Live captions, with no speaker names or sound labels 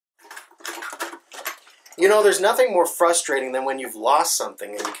You know, there's nothing more frustrating than when you've lost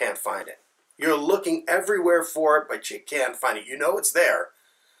something and you can't find it. You're looking everywhere for it, but you can't find it. You know it's there,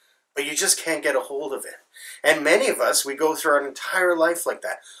 but you just can't get a hold of it. And many of us, we go through our entire life like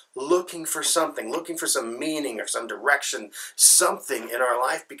that, looking for something, looking for some meaning or some direction, something in our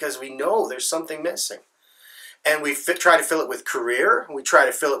life, because we know there's something missing. And we try to fill it with career, we try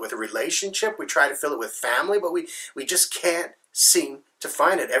to fill it with a relationship, we try to fill it with family, but we just can't seem to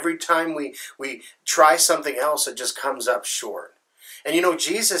find it. Every time we try something else, it just comes up short. And you know,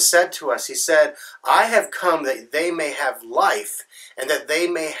 Jesus said to us, he said, I have come that they may have life and that they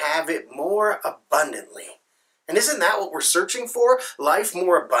may have it more abundantly. And isn't that what we're searching for? Life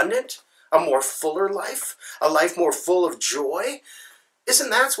more abundant? A more fuller life? A life more full of joy?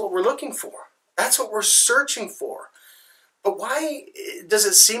 Isn't that what we're looking for? That's what we're searching for. But why does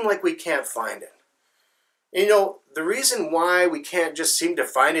it seem like we can't find it? You know, the reason why we can't just seem to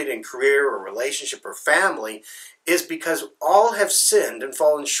find it in career or relationship or family is because all have sinned and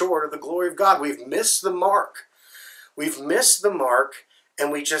fallen short of the glory of God. We've missed the mark. We've missed the mark,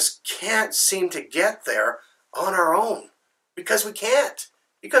 and we just can't seem to get there on our own. Because we can't.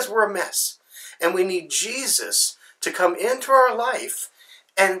 Because we're a mess. And we need Jesus to come into our life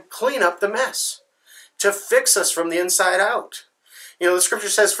and clean up the mess. To fix us from the inside out. You know, the scripture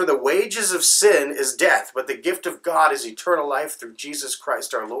says, for the wages of sin is death, but the gift of God is eternal life through Jesus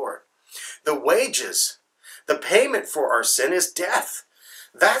Christ our Lord. The wages, the payment for our sin is death.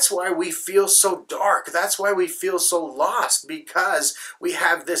 That's why we feel so dark. That's why we feel so lost, because we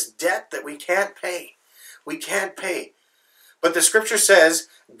have this debt that we can't pay. We can't pay. But the scripture says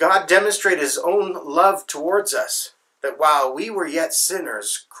God demonstrated his own love towards us, that while we were yet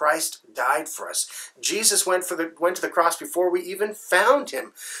sinners, Christ died for us. Jesus went to the cross before we even found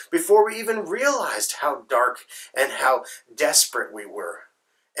him, before we even realized how dark and how desperate we were.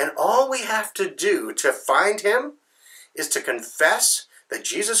 And all we have to do to find him is to confess that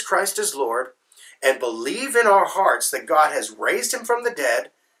Jesus Christ is Lord and believe in our hearts that God has raised him from the dead,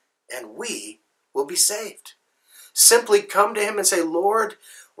 and we will be saved. Simply come to him and say, Lord,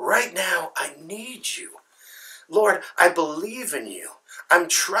 right now I need you. Lord, I believe in you. I'm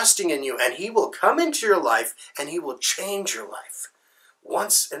trusting in you. And he will come into your life and he will change your life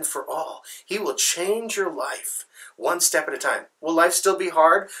once and for all. He will change your life one step at a time. Will life still be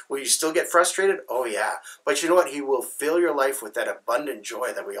hard? Will you still get frustrated? Oh yeah. But you know what? He will fill your life with that abundant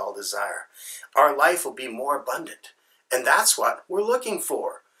joy that we all desire. Our life will be more abundant. And that's what we're looking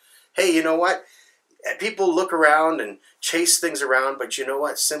for. Hey, you know what? People look around and chase things around, but you know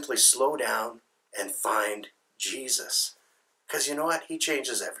what? Simply slow down and find Jesus. Because you know what? He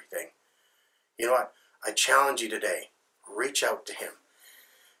changes everything. You know what? I challenge you today. Reach out to him.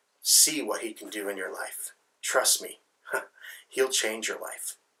 See what he can do in your life. Trust me. He'll change your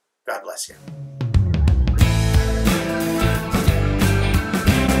life. God bless you.